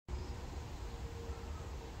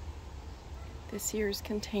This year's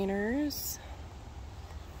containers,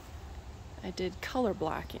 I did color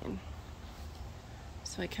blocking.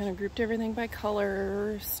 So I kind of grouped everything by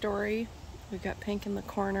color story. We've got pink in the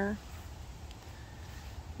corner,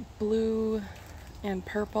 blue and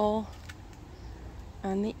purple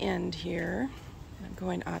on the end here. I'm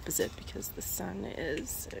going opposite because the sun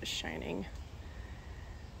is shining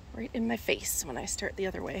right in my face when I start the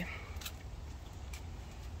other way.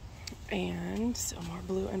 And so more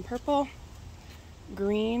blue and purple,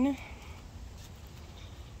 green,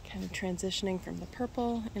 kind of transitioning from the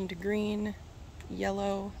purple into green,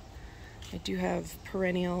 yellow. I do have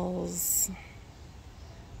perennials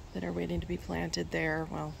that are waiting to be planted there,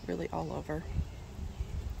 well, really all over.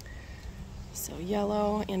 So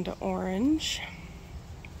yellow into orange.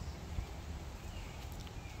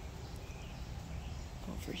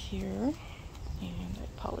 Over here, and I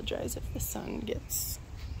apologize if the sun gets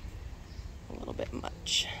a little bit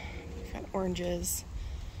much. We've got oranges,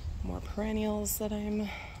 more perennials that I'm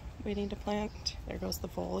waiting to plant. There goes the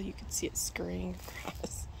vole. You can see it scurrying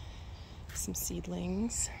across some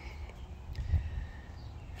seedlings.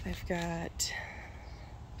 I've got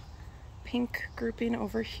pink grouping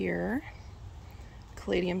over here.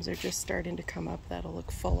 Caladiums are just starting to come up. That'll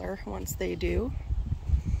look fuller once they do.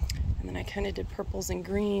 And then I kind of did purples and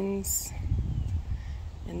greens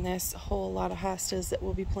in this, a whole lot of hostas that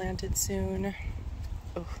will be planted soon.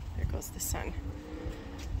 Oh, there goes the sun.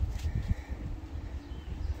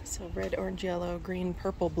 So red, orange, yellow, green,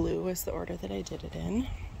 purple, blue is the order that I did it in.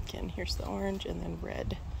 Again, here's the orange and then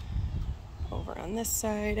red over on this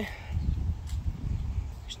side.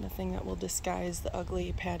 There's nothing that will disguise the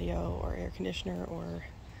ugly patio or air conditioner or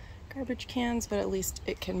garbage cans, but at least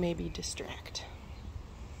it can maybe distract.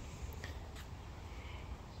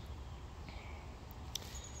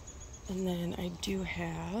 And then I do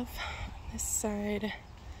have on this side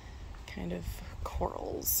kind of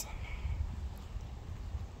corals,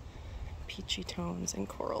 peachy tones and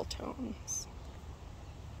coral tones.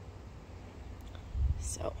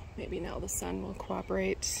 So maybe now the sun will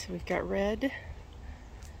cooperate. We've got red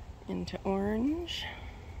into orange,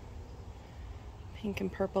 pink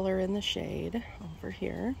and purple are in the shade over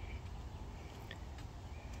here.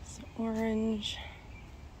 So orange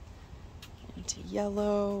into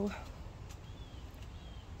yellow.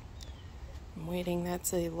 I'm waiting,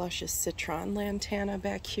 that's a luscious citron lantana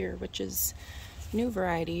back here, which is new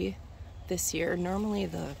variety this year. Normally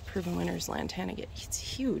the proven winners lantana gets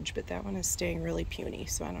huge, but that one is staying really puny,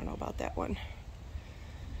 so I don't know about that one.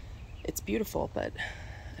 It's beautiful, but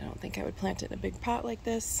I don't think I would plant it in a big pot like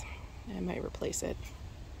this. I might replace it.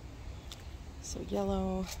 So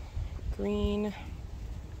yellow, green,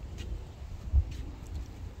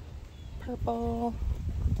 purple,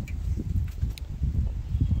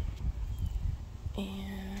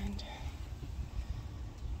 and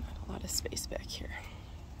not a lot of space back here.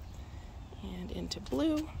 And into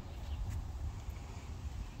blue,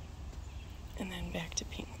 and then back to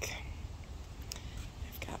pink.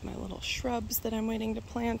 I've got my little shrubs that I'm waiting to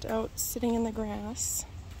plant out sitting in the grass.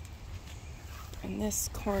 And this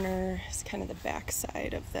corner is kind of the back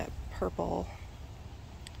side of that purple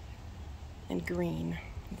and green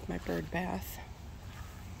with my bird bath.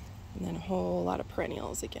 And then a whole lot of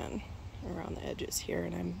perennials again around the edges here,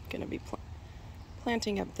 and I'm going to be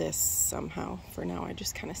planting up this somehow. For now, I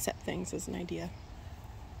just kind of set things as an idea.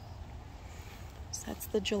 So that's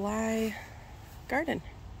the July garden,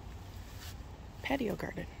 patio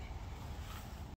garden.